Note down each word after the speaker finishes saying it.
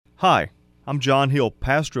Hi, I'm John Hill,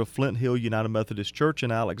 pastor of Flint Hill United Methodist Church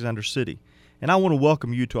in Alexander City, and I want to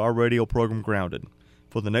welcome you to our radio program, Grounded.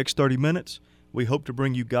 For the next 30 minutes, we hope to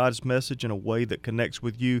bring you God's message in a way that connects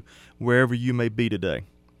with you wherever you may be today.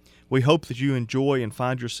 We hope that you enjoy and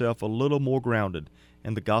find yourself a little more grounded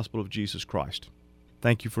in the gospel of Jesus Christ.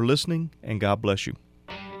 Thank you for listening, and God bless you.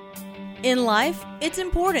 In life, it's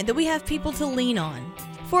important that we have people to lean on.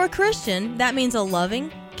 For a Christian, that means a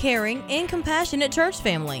loving, caring, and compassionate church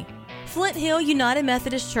family. Flint Hill United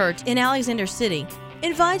Methodist Church in Alexander City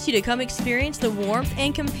invites you to come experience the warmth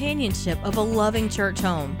and companionship of a loving church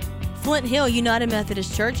home. Flint Hill United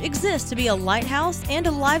Methodist Church exists to be a lighthouse and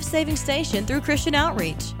a life-saving station through Christian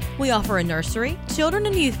outreach. We offer a nursery, children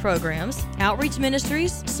and youth programs, outreach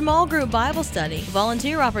ministries, small group Bible study,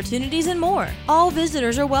 volunteer opportunities, and more. All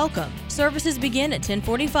visitors are welcome. Services begin at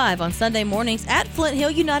 10:45 on Sunday mornings at Flint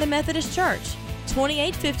Hill United Methodist Church,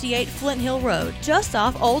 2858 Flint Hill Road, just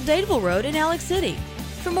off Old Dadeville Road in Alex City.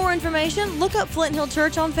 For more information, look up Flint Hill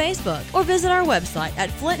Church on Facebook or visit our website at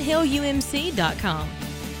flinthillumc.com.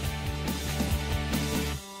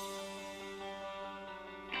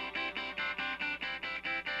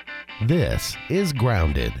 This is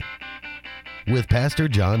Grounded with Pastor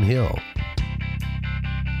John Hill,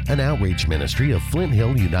 an outreach ministry of Flint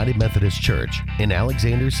Hill United Methodist Church in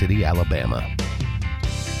Alexander City, Alabama.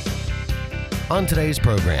 On today's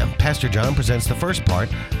program, Pastor John presents the first part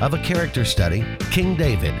of a character study, King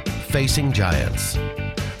David, Facing Giants,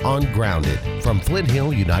 on Grounded from Flint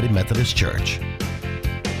Hill United Methodist Church.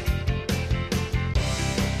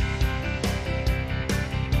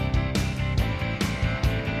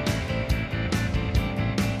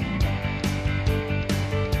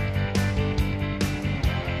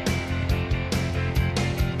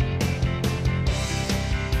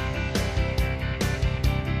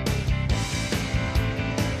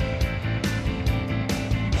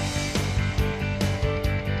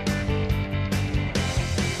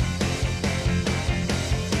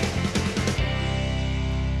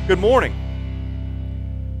 Good morning.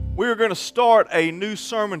 We are going to start a new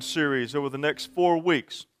sermon series over the next 4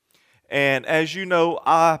 weeks. And as you know,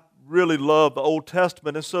 I really love the Old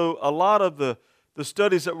Testament. And so a lot of the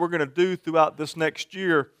studies that we're going to do throughout this next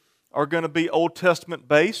year are going to be Old Testament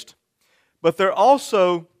based. But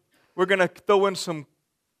we're going to throw in some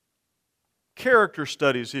character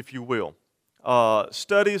studies, if you will.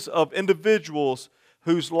 Studies of individuals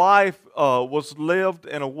whose life was lived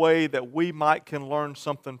in a way that we can learn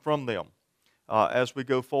something from them as we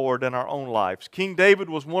go forward in our own lives. King David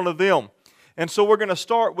was one of them. And so we're going to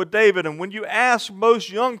start with David. And when you ask most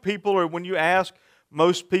young people, or when you ask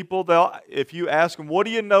most people, if you ask them, what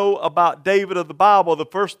do you know about David of the Bible? The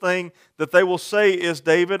first thing that they will say is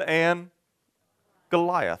David and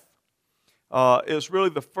Goliath. It's really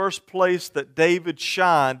the first place that David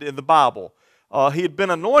shined in the Bible. He had been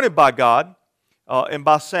anointed by God and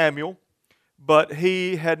by Samuel, but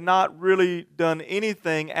he had not really done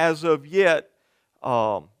anything as of yet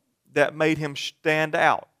that made him stand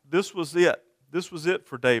out. This was it. This was it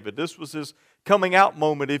for David. This was his coming out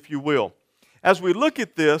moment, if you will. As we look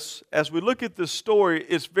at this story,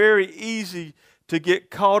 it's very easy to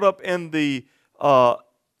get caught up in the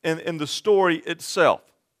story itself.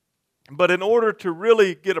 But in order to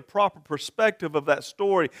really get a proper perspective of that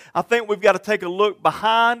story, I think we've got to take a look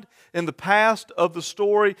behind in the past of the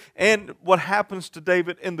story and what happens to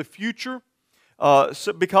David in the future,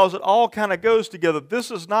 because it all kind of goes together.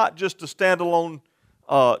 This is not just a standalone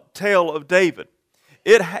tale of David.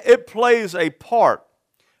 It plays a part,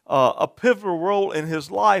 a pivotal role in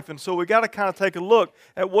his life, and so we've got to kind of take a look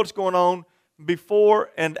at what's going on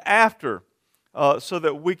before and after so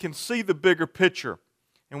that we can see the bigger picture.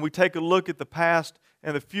 And we take a look at the past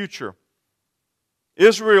and the future.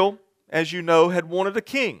 Israel, as you know, had wanted a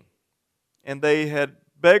king. And they had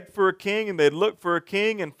begged for a king, and they had looked for a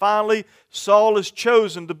king, and finally Saul is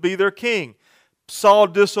chosen to be their king. Saul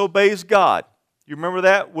disobeys God. You remember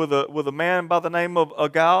that with a man by the name of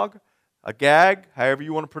Agag, however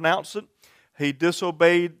you want to pronounce it. He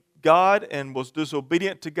disobeyed God and was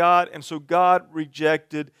disobedient to God, and so God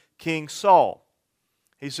rejected King Saul.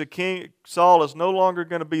 He said, King Saul is no longer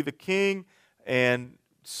going to be the king. And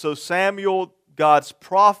so Samuel, God's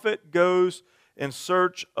prophet, goes in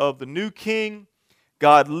search of the new king.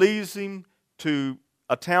 God leads him to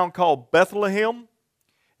a town called Bethlehem.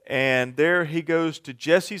 And there he goes to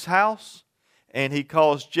Jesse's house. And he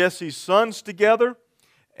calls Jesse's sons together.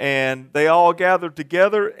 And they all gather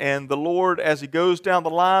together. And the Lord, as he goes down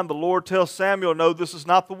the line, the Lord tells Samuel, no, this is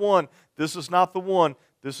not the one. This is not the one.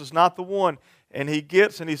 This is not the one. And he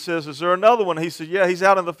gets and he says, is there another one? He said, yeah, he's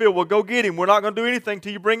out in the field. Well, go get him. We're not going to do anything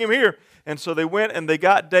till you bring him here. And so they went and they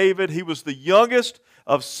got David. He was the youngest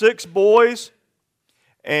of 6 boys.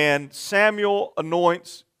 And Samuel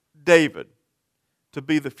anoints David to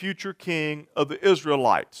be the future king of the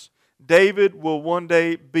Israelites. David will one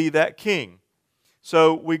day be that king.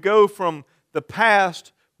 So we go from the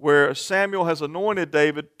past where Samuel has anointed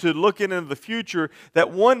David to looking into the future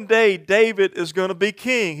that one day David is going to be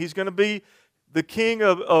king. He's going to be the king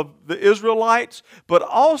of the Israelites. But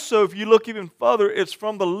also, if you look even further, it's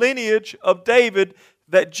from the lineage of David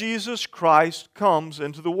that Jesus Christ comes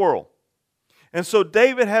into the world. And so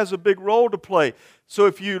David has a big role to play. So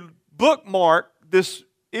if you bookmark this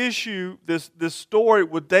issue, this story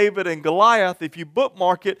with David and Goliath, if you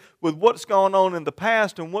bookmark it with what's going on in the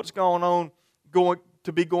past and what's going on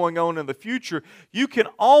in the future, you can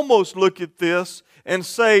almost look at this and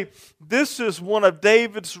say, this is one of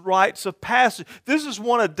David's rites of passage. This is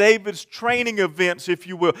one of David's training events, if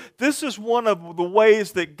you will. This is one of the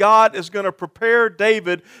ways that God is going to prepare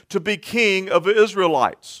David to be king of the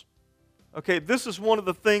Israelites. Okay, this is one of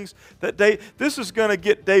the things that this is going to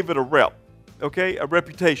get David a rep, okay, a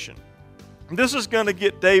reputation. This is going to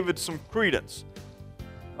get David some credence,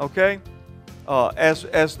 okay,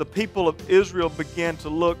 as the people of Israel began to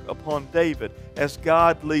look upon David, as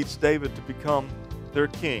God leads David to become their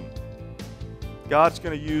king. God's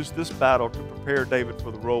going to use this battle to prepare David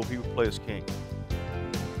for the role he would play as king.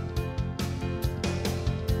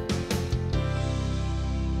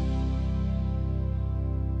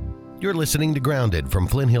 You're listening to Grounded from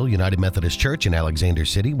Flint Hill United Methodist Church in Alexander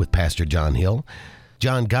City with Pastor John Hill.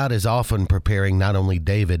 John, God is often preparing not only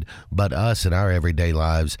David, but us in our everyday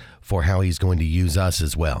lives for how he's going to use us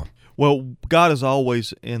as well. Well, God is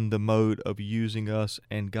always in the mode of using us,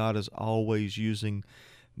 and God is always using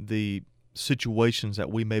the situations that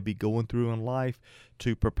we may be going through in life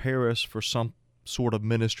to prepare us for some sort of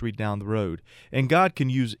ministry down the road. And God can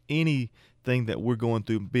use anything that we're going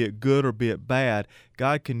through, be it good or be it bad.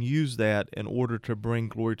 God can use that in order to bring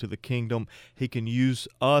glory to the kingdom. He can use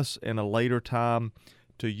us in a later time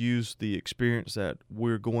to use the experience that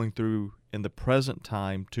we're going through in the present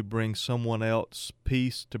time to bring someone else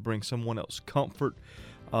peace, to bring someone else comfort,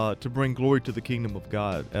 to bring glory to the kingdom of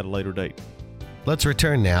God at a later date. Let's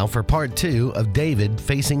return now for part 2 of David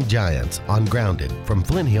Facing Giants on Grounded from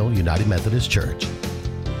Flint Hill United Methodist Church.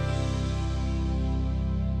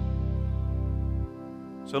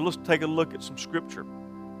 So let's take a look at some scripture.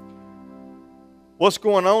 What's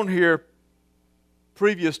going on here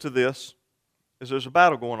previous to this is there's a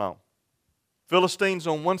battle going on. Philistines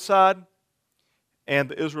on one side and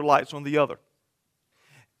the Israelites on the other.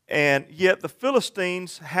 And yet the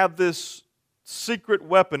Philistines have this secret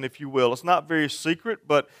weapon, if you will. It's not very secret,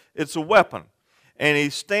 but it's a weapon. And he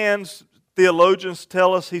stands, theologians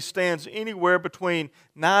tell us, he stands anywhere between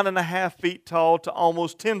 9.5 feet tall to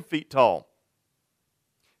almost 10 feet tall.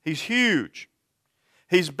 He's huge.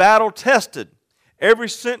 He's battle tested. Ever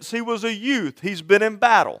since he was a youth, he's been in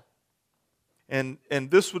battle. And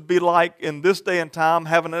this would be like, in this day and time,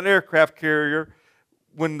 having an aircraft carrier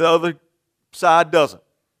when the other side doesn't.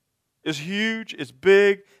 It's huge, it's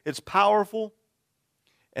big, it's powerful,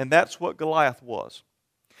 and that's what Goliath was.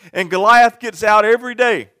 And Goliath gets out every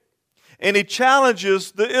day, and he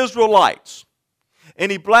challenges the Israelites,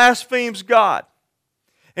 and he blasphemes God.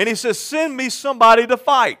 And he says, send me somebody to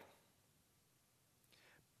fight.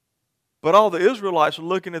 But all the Israelites are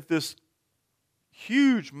looking at this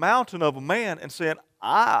huge mountain of a man and saying,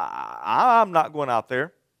 I'm not going out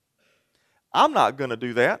there. I'm not going to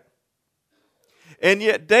do that. And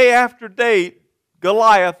yet, day after day,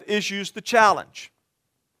 Goliath issues the challenge.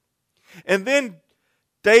 And then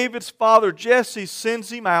David's father, Jesse,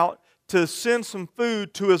 sends him out to send some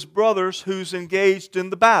food to his brothers who's engaged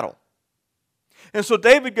in the battle. And so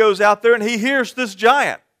David goes out there and he hears this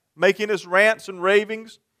giant making his rants and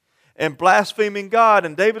ravings and blaspheming God.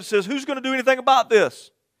 And David says, who's going to do anything about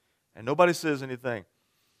this? And nobody says anything.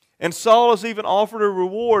 And Saul has even offered a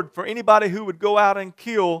reward for anybody who would go out and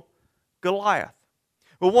kill Goliath.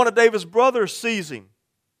 Well, one of David's brothers sees him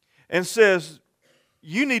and says,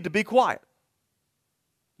 you need to be quiet.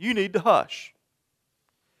 You need to hush.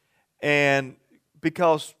 And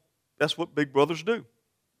because that's what big brothers do.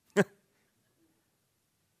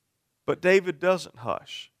 But David doesn't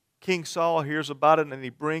hush. King Saul hears about it and he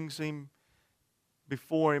brings him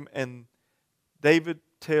before him. And David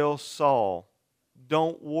tells Saul,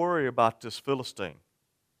 don't worry about this Philistine.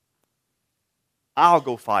 I'll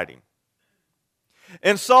go fight him.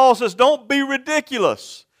 And Saul says, don't be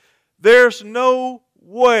ridiculous. There's no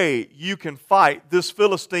way you can fight this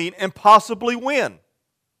Philistine and possibly win.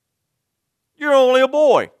 You're only a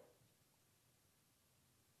boy.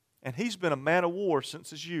 And he's been a man of war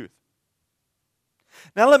since his youth.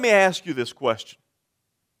 Now let me ask you this question.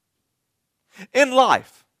 In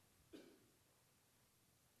life,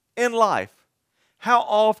 how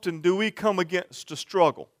often do we come against a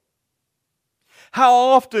struggle? How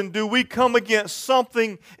often do we come against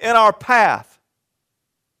something in our path?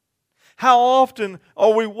 How often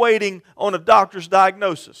are we waiting on a doctor's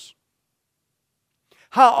diagnosis?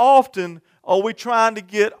 How often are we trying to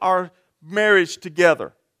get our marriage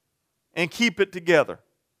together and keep it together?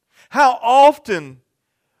 How often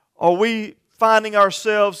are we finding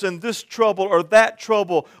ourselves in this trouble or that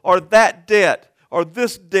debt or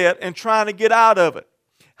this debt and trying to get out of it?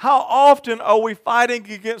 How often are we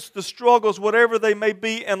fighting against the struggles, whatever they may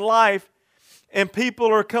be in life, and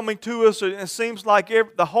people are coming to us and it seems like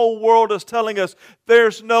the whole world is telling us,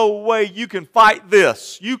 there's no way you can fight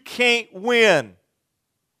this. You can't win.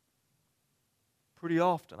 Pretty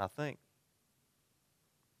often, I think.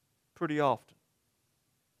 Pretty often.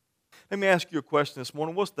 Let me ask you a question this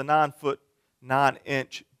morning. What's the 9-foot,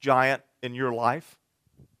 9-inch giant in your life?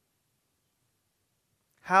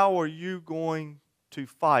 How are you going to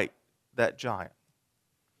fight that giant?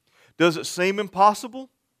 Does it seem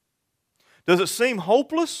impossible? Does it seem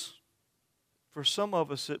hopeless? For some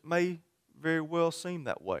of us, it may very well seem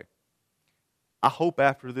that way. I hope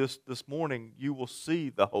after this morning you will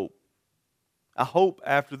see the hope. I hope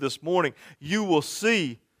after this morning you will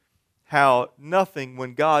see how nothing,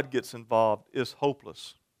 when God gets involved, is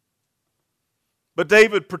hopeless. But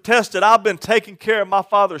David protested, I've been taking care of my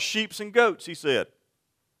father's sheep and goats, he said.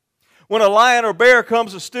 When a lion or bear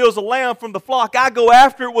comes and steals a lamb from the flock, I go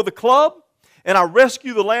after it with a club, and I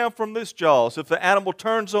rescue the lamb from its jaws. If the animal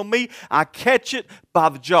turns on me, I catch it by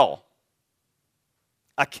the jaw.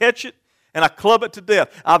 I catch it, and I club it to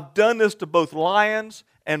death. I've done this to both lions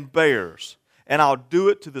and bears. And I'll do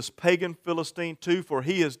it to this pagan Philistine too, for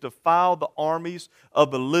he has defiled the armies of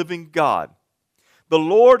the living God. The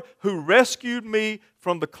Lord who rescued me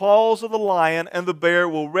from the claws of the lion and the bear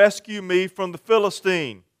will rescue me from the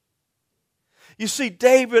Philistine. You see,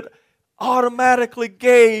 David automatically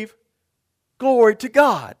gave glory to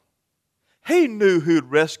God. He knew who had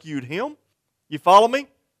rescued him. You follow me?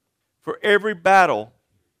 For every battle,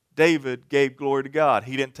 David gave glory to God.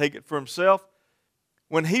 He didn't take it for himself.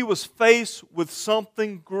 When he was faced with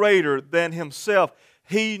something greater than himself,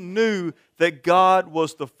 he knew that God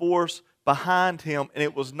was the force behind him, and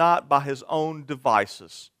it was not by his own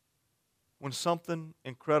devices. When something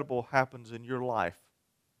incredible happens in your life,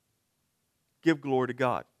 give glory to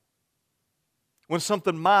God. When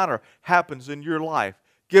something minor happens in your life,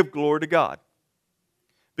 give glory to God.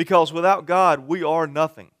 Because without God, we are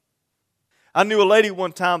nothing. I knew a lady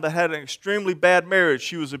one time that had an extremely bad marriage.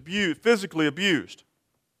 She was abused, physically abused.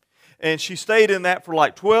 And she stayed in that for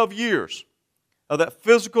like 12 years of that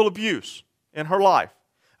physical abuse in her life,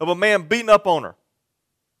 of a man beating up on her.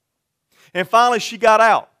 And finally she got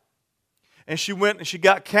out. And she went and she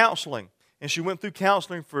got counseling. And she went through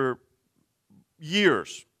counseling for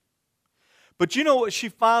years. But you know what she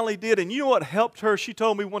finally did? And you know what helped her? She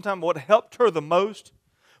told me one time what helped her the most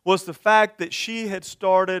was the fact that she had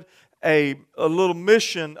started a little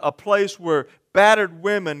mission, a place where battered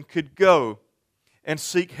women could go and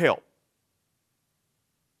seek help.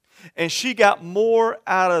 And she got more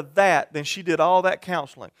out of that than she did all that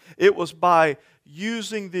counseling. It was by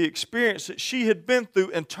using the experience that she had been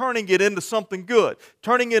through and turning it into something good,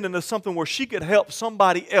 turning it into something where she could help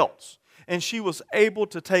somebody else. And she was able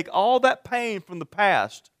to take all that pain from the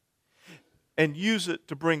past and use it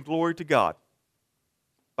to bring glory to God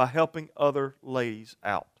by helping other ladies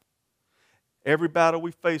out. Every battle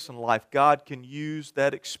we face in life, God can use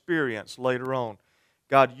that experience later on.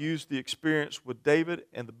 God used the experience with David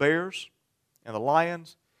and the bears and the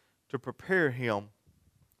lions to prepare him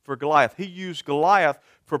for Goliath. He used Goliath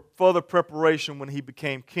for further preparation when he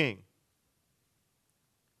became king.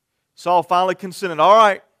 Saul finally consented. All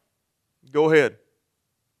right, go ahead.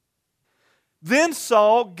 Then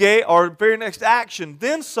Saul gave, or very next action,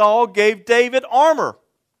 then Saul gave David armor,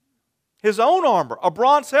 his own armor, a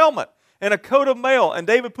bronze helmet, and a coat of mail. And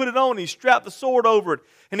David put it on, and he strapped the sword over it.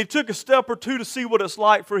 And he took a step or two to see what it's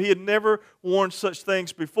like, for he had never worn such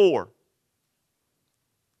things before.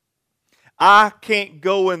 I can't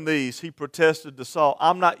go in these, he protested to Saul.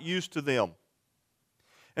 I'm not used to them.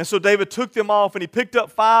 And so David took them off, and he picked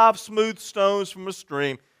up 5 smooth stones from a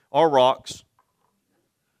stream, or rocks,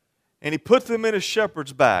 and he put them in his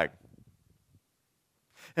shepherd's bag.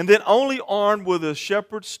 And then, only armed with a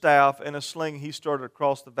shepherd's staff and a sling, he started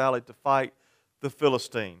across the valley to fight the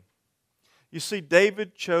Philistine. You see,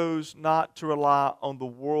 David chose not to rely on the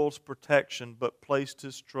world's protection, but placed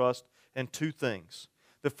his trust in two things.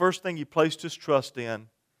 The first thing he placed his trust in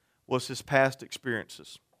was his past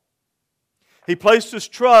experiences. He placed his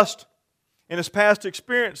trust in his past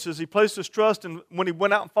experiences. He placed his trust in when he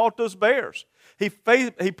went out and fought those bears. He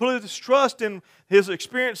put his trust in his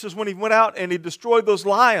experiences when he went out and he destroyed those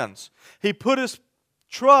lions. He put his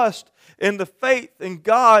trust in the faith in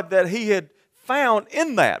God that he had found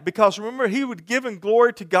in that. Because remember, he had given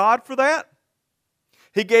glory to God for that.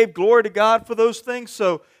 He gave glory to God for those things,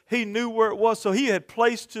 so he knew where it was. So he had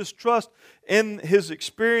placed his trust in his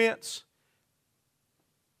experience,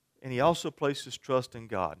 and he also placed his trust in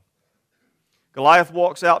God. Goliath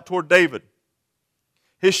walks out toward David.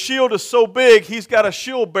 His shield is so big, he's got a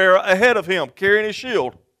shield bearer ahead of him carrying his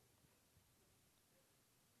shield.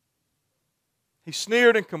 He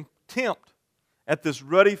sneered in contempt at this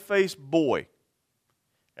ruddy-faced boy.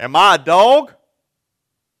 Am I a dog?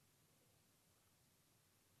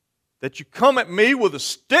 That you come at me with a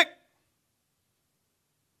stick?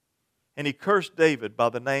 And he cursed David by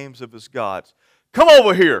the names of his gods. Come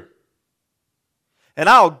over here, and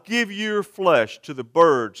I'll give your flesh to the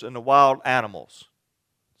birds and the wild animals,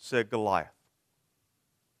 said Goliath.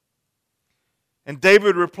 And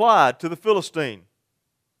David replied to the Philistine,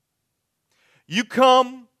 you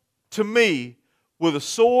come to me with a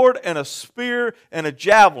sword and a spear and a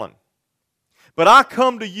javelin, but I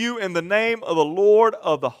come to you in the name of the Lord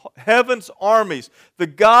of the heaven's armies, the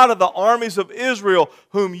God of the armies of Israel,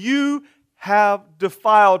 whom you have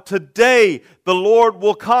defiled. Today the Lord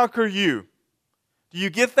will conquer you. Do you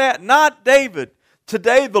get that? Not David.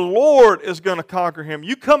 Today the Lord is going to conquer him.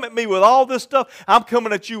 You come at me with all this stuff. I'm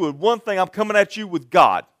coming at you with one thing. I'm coming at you with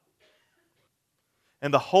God.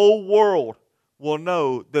 And the whole world will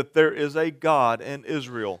know that there is a God in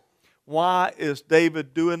Israel. Why is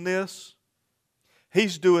David doing this?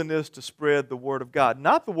 He's doing this to spread the word of God.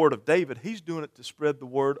 Not the word of David. He's doing it to spread the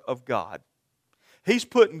word of God. He's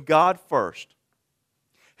putting God first.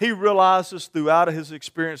 He realizes throughout his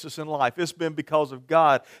experiences in life, it's been because of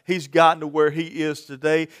God he's gotten to where he is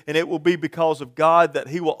today, and it will be because of God that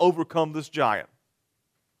he will overcome this giant.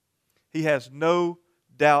 He has no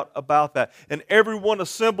doubt about that. And everyone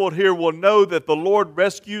assembled here will know that the Lord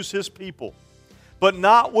rescues his people, but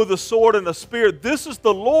not with a sword and a spear. This is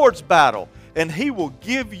the Lord's battle, and he will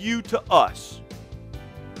give you to us.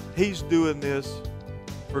 He's doing this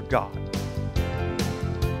for God.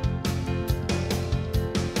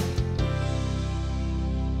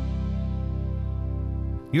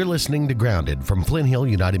 You're listening to Grounded from Flint Hill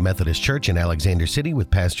United Methodist Church in Alexander City with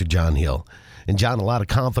Pastor John Hill. And John, a lot of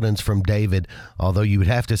confidence from David, although you would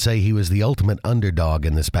have to say he was the ultimate underdog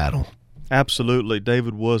in this battle. Absolutely.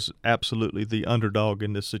 David was absolutely the underdog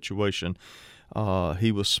in this situation.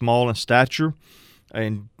 He was small in stature,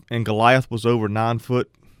 and Goliath was over 9 foot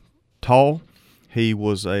tall. He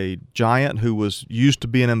was a giant who was used to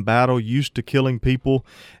being in battle, used to killing people,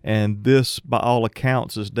 and this, by all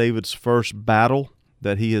accounts, is David's first battle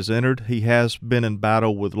that he has entered. He has been in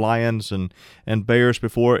battle with lions and bears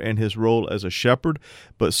before in his role as a shepherd,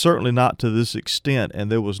 but certainly not to this extent,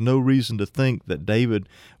 and there was no reason to think that David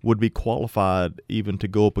would be qualified even to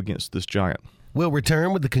go up against this giant. We'll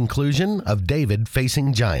return with the conclusion of David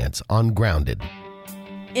facing giants on Grounded.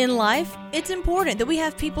 In life, it's important that we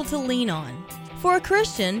have people to lean on. For a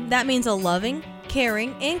Christian, that means a loving,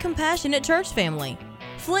 caring, and compassionate church family.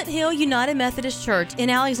 Flint Hill United Methodist Church in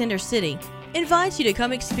Alexander City invites you to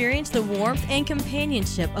come experience the warmth and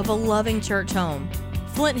companionship of a loving church home.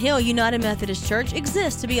 Flint Hill United Methodist Church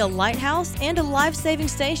exists to be a lighthouse and a life-saving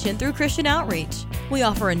station through Christian outreach. We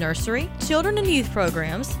offer a nursery, children and youth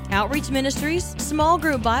programs, outreach ministries, small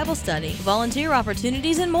group Bible study, volunteer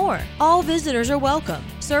opportunities, and more. All visitors are welcome.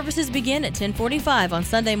 Services begin at 10:45 on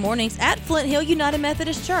Sunday mornings at Flint Hill United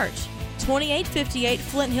Methodist Church, 2858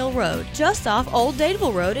 Flint Hill Road, just off Old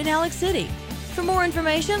Dadeville Road in Alex City. For more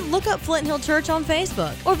information, look up Flint Hill Church on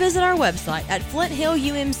Facebook or visit our website at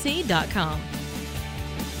flinthillumc.com.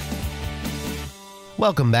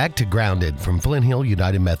 Welcome back to Grounded from Flint Hill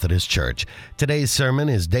United Methodist Church. Today's sermon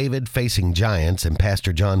is David Facing Giants, and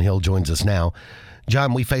Pastor John Hill joins us now.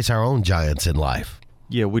 John, we face our own giants in life.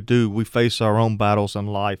 Yeah, we do. We face our own battles in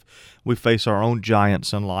life. We face our own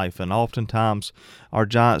giants in life, and oftentimes our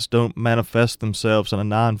giants don't manifest themselves in a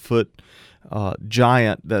 9-foot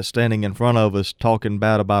giant that's standing in front of us talking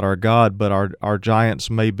bad about our God, but our giants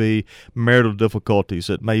may be marital difficulties.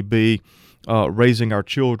 It may be raising our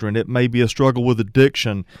children. It may be a struggle with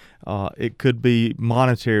addiction. It could be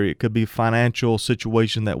monetary. It could be financial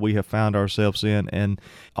situation that we have found ourselves in. And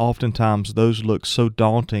oftentimes those look so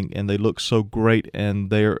daunting and they look so great, and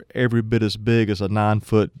they're every bit as big as a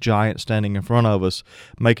 9-foot giant standing in front of us,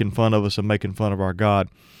 making fun of us and making fun of our God.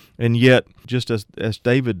 And yet, just as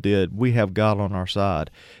David did, we have God on our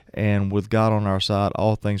side. And with God on our side,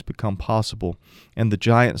 all things become possible. And the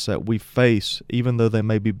giants that we face, even though they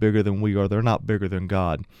may be bigger than we are, they're not bigger than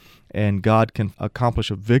God. And God can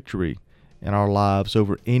accomplish a victory in our lives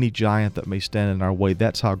over any giant that may stand in our way.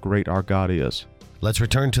 That's how great our God is. Let's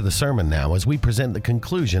return to the sermon now as we present the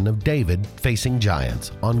conclusion of David facing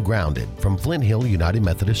giants on Grounded from Flint Hill United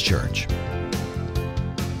Methodist Church.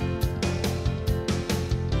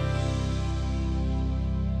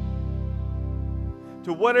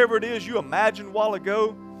 To whatever it is you imagined a while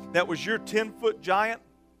ago that was your 10-foot giant,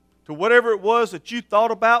 to whatever it was that you thought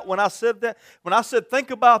about when I said that, when I said think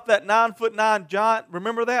about that 9'9" giant,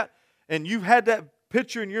 remember that? And you had that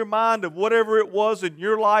picture in your mind of whatever it was in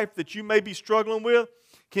your life that you may be struggling with.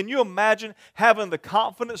 Can you imagine having the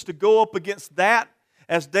confidence to go up against that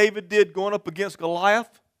as David did going up against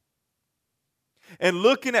Goliath? And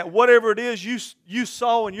looking at whatever it is you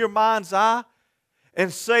saw in your mind's eye, and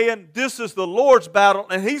saying, this is the Lord's battle,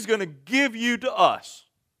 and He's going to give you to us.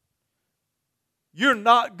 You're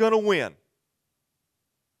not going to win.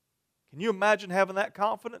 Can you imagine having that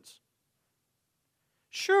confidence?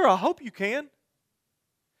 Sure, I hope you can.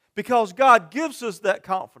 Because God gives us that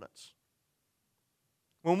confidence.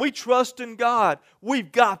 When we trust in God,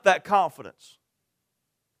 we've got that confidence.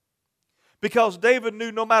 Because David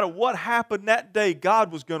knew no matter what happened that day,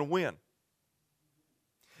 God was going to win.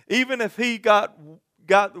 Even if he got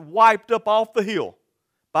wiped up off the hill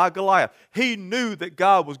by Goliath, he knew that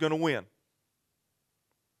God was going to win.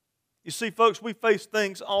 You see, folks, we face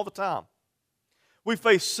things all the time. We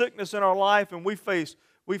face sickness in our life, and we face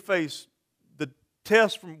the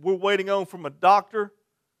test we're waiting on from a doctor.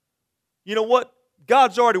 You know what?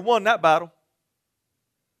 God's already won that battle.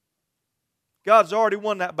 God's already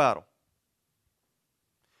won that battle.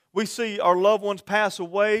 We see our loved ones pass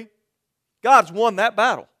away. God's won that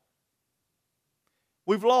battle.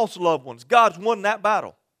 We've lost loved ones. God's won that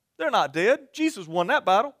battle. They're not dead. Jesus won that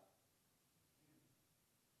battle.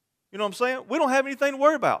 You know what I'm saying? We don't have anything to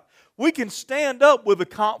worry about. We can stand up with the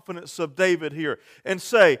confidence of David here and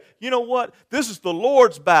say, you know what? This is the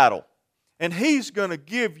Lord's battle, and He's going to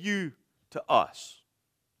give you to us.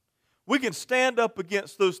 We can stand up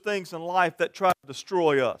against those things in life that try to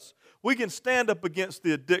destroy us. We can stand up against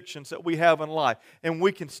the addictions that we have in life, and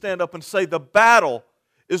we can stand up and say the battle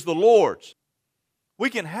is the Lord's. We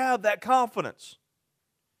can have that confidence.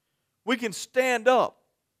 We can stand up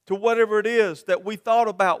to whatever it is that we thought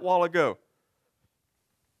about a while ago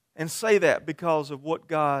and say that because of what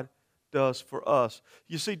God does for us.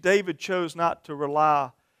 You see, David chose not to rely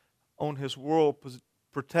on his worldly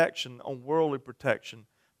protection,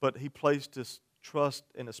 but he placed his trust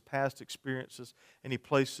in his past experiences, and he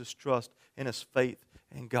placed his trust in his faith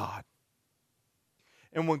in God.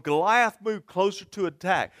 And when Goliath moved closer to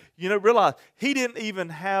attack, realize he didn't even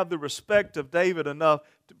have the respect of David enough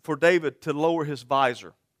for David to lower his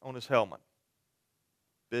visor on his helmet.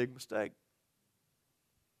 Big mistake.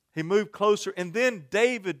 He moved closer, and then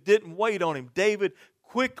David didn't wait on him. David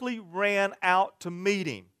quickly ran out to meet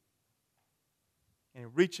him.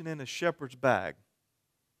 And reaching in his shepherd's bag,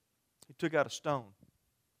 he took out a stone,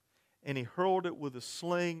 and he hurled it with a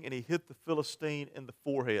sling, and he hit the Philistine in the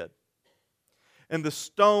forehead. And the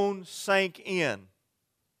stone sank in.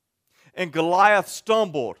 And Goliath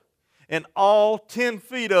stumbled, and all 10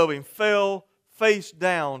 feet of him fell face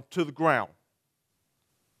down to the ground.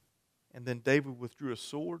 And then David withdrew a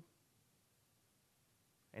sword,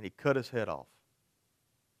 and he cut his head off.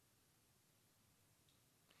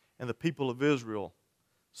 And the people of Israel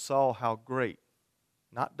saw how great,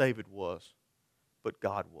 not David was, but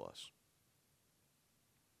God was.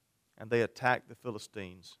 And they attacked the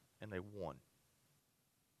Philistines, and they won.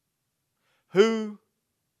 Who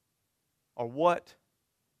or what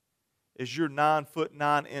is your 9',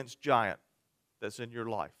 9" giant that's in your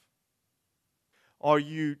life? Are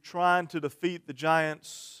you trying to defeat the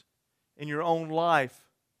giants in your own life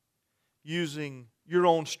using your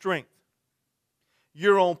own strength,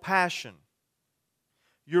 your own passion,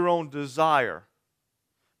 your own desire,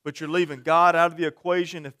 but you're leaving God out of the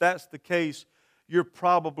equation? If that's the case, you're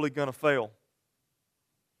probably going to fail.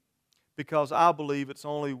 Because I believe it's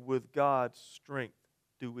only with God's strength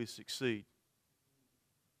do we succeed.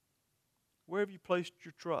 Where have you placed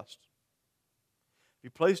your trust? Have you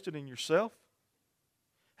placed it in yourself?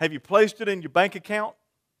 Have you placed it in your bank account?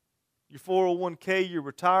 Your 401k, your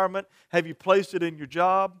retirement? Have you placed it in your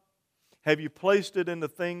job? Have you placed it in the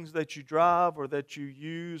things that you drive or that you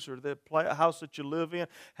use or the house that you live in?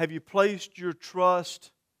 Have you placed your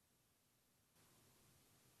trust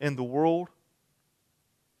in the world?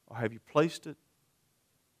 Or have you placed it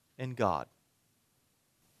in God?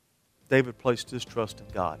 David placed his trust in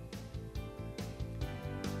God.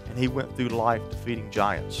 And he went through life defeating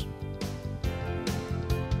giants.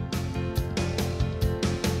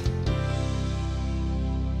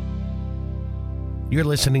 You're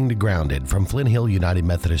listening to Grounded from Flint Hill United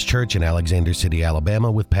Methodist Church in Alexander City, Alabama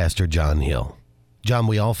with Pastor John Hill. John,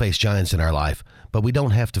 we all face giants in our life, but we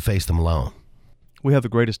don't have to face them alone. We have the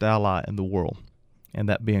greatest ally in the world, and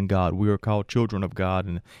that being God. We are called children of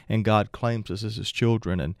God, and God claims us as His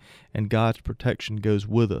children, and God's protection goes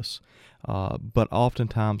with us. But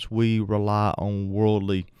oftentimes we rely on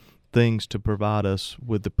worldly things to provide us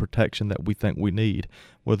with the protection that we think we need,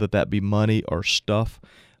 whether that be money or stuff.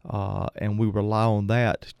 And we rely on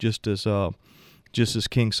that just as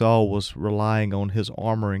King Saul was relying on his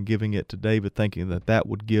armor and giving it to David, thinking that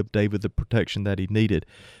would give David the protection that he needed.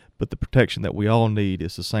 But the protection that we all need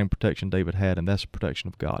is the same protection David had, and that's the protection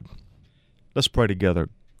of God. Let's pray together.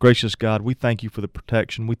 Gracious God, we thank you for the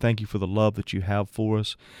protection. We thank you for the love that you have for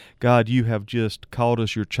us. God, you have just called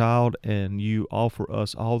us your child, and you offer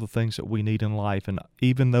us all the things that we need in life. And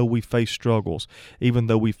even though we face struggles, even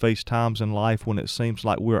though we face times in life when it seems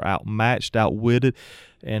like we're outmatched, outwitted,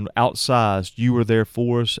 and outsized, you are there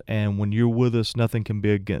for us. And when you're with us, nothing can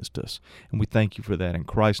be against us. And we thank you for that. In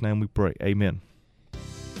Christ's name we pray. Amen.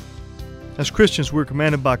 As Christians, we're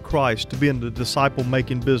commanded by Christ to be in the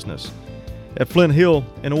disciple-making business. At Flint Hill,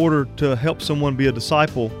 in order to help someone be a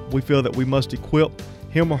disciple, we feel that we must equip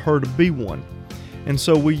him or her to be one. And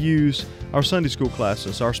so we use our Sunday school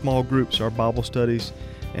classes, our small groups, our Bible studies,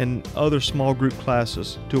 and other small group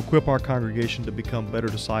classes to equip our congregation to become better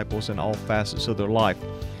disciples in all facets of their life.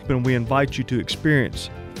 And we invite you to experience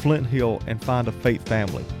Flint Hill and find a faith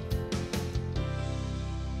family.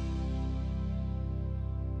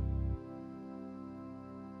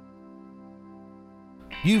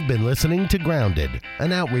 You've been listening to Grounded,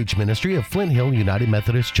 an outreach ministry of Flint Hill United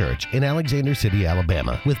Methodist Church in Alexander City,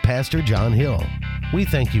 Alabama, with Pastor John Hill. We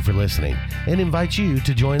thank you for listening and invite you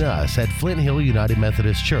to join us at Flint Hill United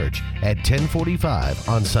Methodist Church at 10:45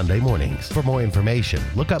 on Sunday mornings. For more information,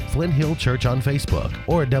 look up Flint Hill Church on Facebook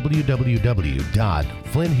or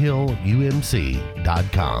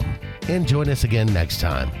www.flinthillumc.com. And join us again next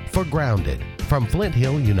time for Grounded from Flint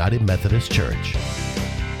Hill United Methodist Church.